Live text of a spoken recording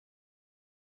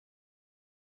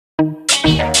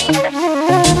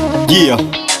Yeah.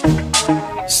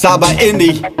 Star by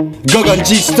Indie, Gagan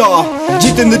Singh,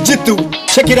 Jeetu.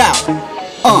 Check it out.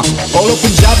 All the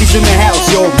Punjabis in the house,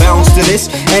 yo, bounce to this.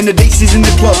 And the daces in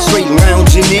the club, straight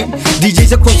lounging it.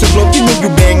 DJs across the globe, you know you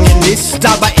banging this.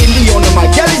 Star by Indie on the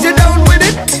mic, girl, is you down with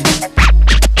it?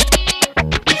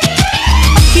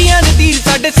 ਅੱਖੀਆਂ ਨੇ ਤੀਰ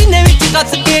ਸਾਡੇ ਸੀਨੇ ਵਿੱਚ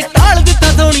ਕੱਸ ਕੇ ਢਾਲ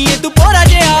ਦਿੱਤਾ ਸੋਣੀਏ ਤੂੰ ਪੋਰਾ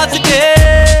ਜਿਹਾ ਹੱਸ ਕੇ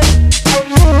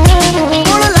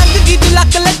ਕੋਲੋਂ ਲੰਘ ਗਈ ਤੂੰ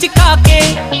ਲੱਕ ਲਚਕਾ ਕੇ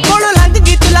ਕੋਲੋਂ ਲੰਘ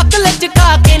ਗਈ ਤੂੰ ਲੱਕ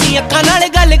ਲਚਕਾ ਕੇ ਨੀ ਅੱਖਾਂ ਨਾਲ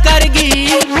ਗੱਲ ਕਰ ਗਈ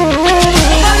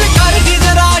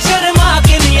ਜ਼ਰਾ ਸ਼ਰਮਾ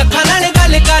ਕੇ ਨੀ ਅੱਖਾਂ ਨਾਲ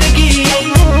ਗੱਲ ਕਰ ਗਈ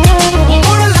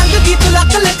ਕੋਲੋਂ ਲੰਘ ਗਈ ਤੂੰ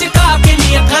ਲੱਕ ਲਚਕਾ ਕੇ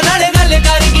ਨੀ ਅੱਖਾਂ ਨਾਲ ਗੱਲ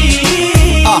ਕਰ ਗਈ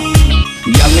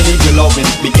Young and need your loving,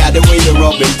 we got the way you're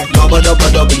rubbing.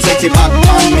 Dubbing, sexy back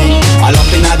on me. I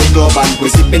love in the club and we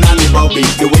sipping on the bubby.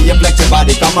 The way you flex your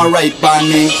body, come right on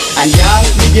me. And y'all,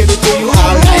 we give it to you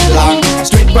all night long.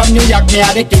 Straight from New York, me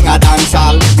are the king of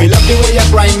dancehall. Me love the way you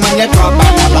grind when you drop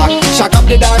on the lock. Shock up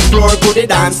the dance floor to the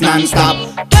dance non-stop.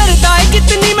 करता है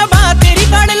कितनी मैं बात तेरी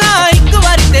पढ़ ला एक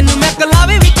बार तेनू मैं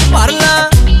कलावे विच भर ला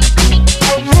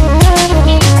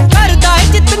करता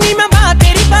है जितनी मैं बात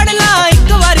तेरी पढ़ ला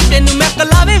एक बार तेनू मैं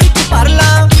कलावे विच भर ला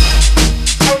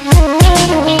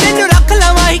तेनू रख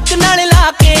लवां इक नाल ला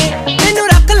के तेनू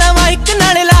रख लवां इक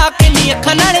नाल ला के नी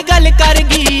अखां नाल गल कर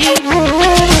गई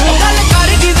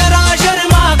जरा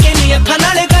शर्मा के नी अखां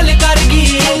नाल गल कर गई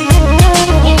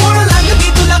हुण लंघ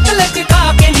गई तू लक लचका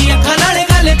के नी अखां नाल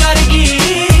गल कर गई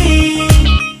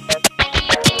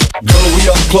Girl, we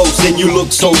up close and you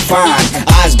look so fine.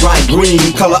 Eyes bright green,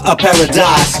 color of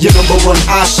paradise. You're number one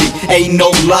ashik, ain't no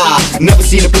lie. Never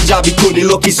seen a Punjabi kudi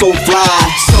looking so fly.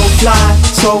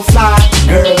 So fly,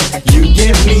 girl. You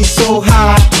get me so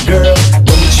high, girl.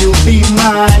 Won't you be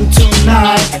mine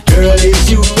tonight? Girl, is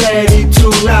you ready to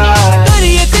ride?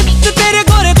 करिए सिफ्त तेरे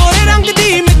गोरे गोरे रंग दी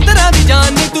मित्रा दी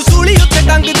जान नी तू सूली उत्ते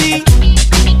टंग दी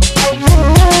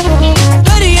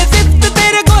करिए सिफ्त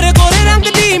तेरे गोरे गोरे रंग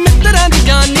दी मित्रा दी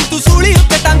जान नी तू सूली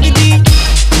उत्ते टंग दी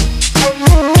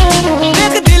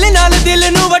देख दिल नाल दिल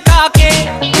नू वटा के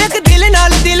देख दिल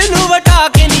नाल दिल नू वटा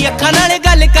के नी अखां नाल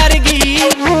गल कर गई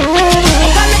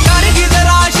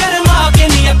जरा शर्मा के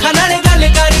नी अखां नाल गल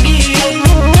कर गई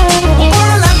हुण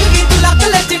लंघ गई तू लक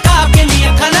लचका के नी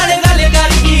अखां नाल गल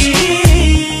कर गई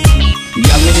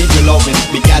Young and need your loving,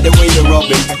 we got the way you're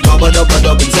rubbing.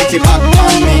 Dubbing, sexy back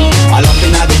on me. I love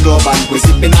in the club and we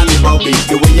sipping on the bubby.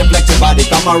 The way you flex your body,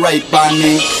 come right on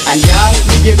me. And y'all,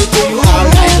 we give it to you all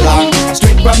night long.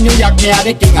 Straight from New York, me are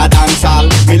the king of dancehall.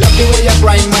 We love the way you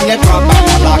grind when you drop on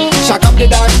the lock. Shock up the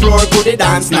dance floor to the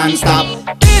dance non-stop.